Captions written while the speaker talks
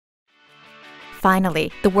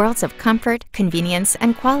Finally, the worlds of comfort, convenience,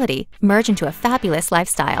 and quality merge into a fabulous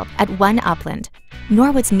lifestyle at One Upland.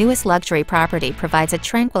 Norwood's newest luxury property provides a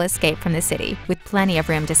tranquil escape from the city with plenty of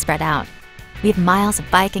room to spread out. We have miles of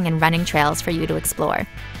biking and running trails for you to explore.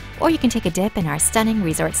 Or you can take a dip in our stunning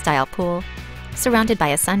resort-style pool, surrounded by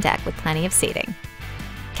a sun deck with plenty of seating.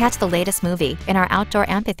 Catch the latest movie in our outdoor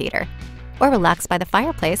amphitheater, or relax by the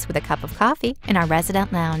fireplace with a cup of coffee in our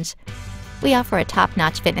resident lounge. We offer a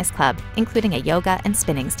top-notch fitness club, including a yoga and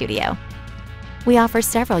spinning studio. We offer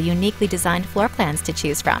several uniquely designed floor plans to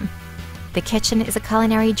choose from. The kitchen is a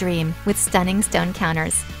culinary dream with stunning stone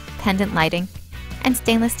counters, pendant lighting, and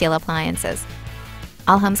stainless steel appliances.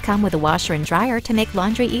 All homes come with a washer and dryer to make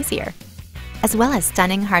laundry easier, as well as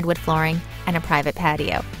stunning hardwood flooring and a private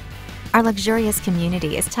patio. Our luxurious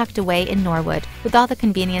community is tucked away in Norwood with all the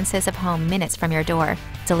conveniences of home minutes from your door.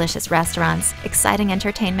 Delicious restaurants, exciting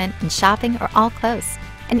entertainment, and shopping are all close.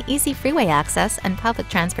 And easy freeway access and public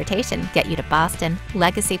transportation get you to Boston,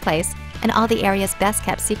 Legacy Place, and all the area's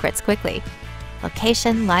best-kept secrets quickly.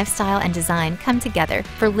 Location, lifestyle, and design come together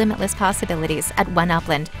for limitless possibilities at One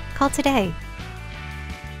Upland. Call today.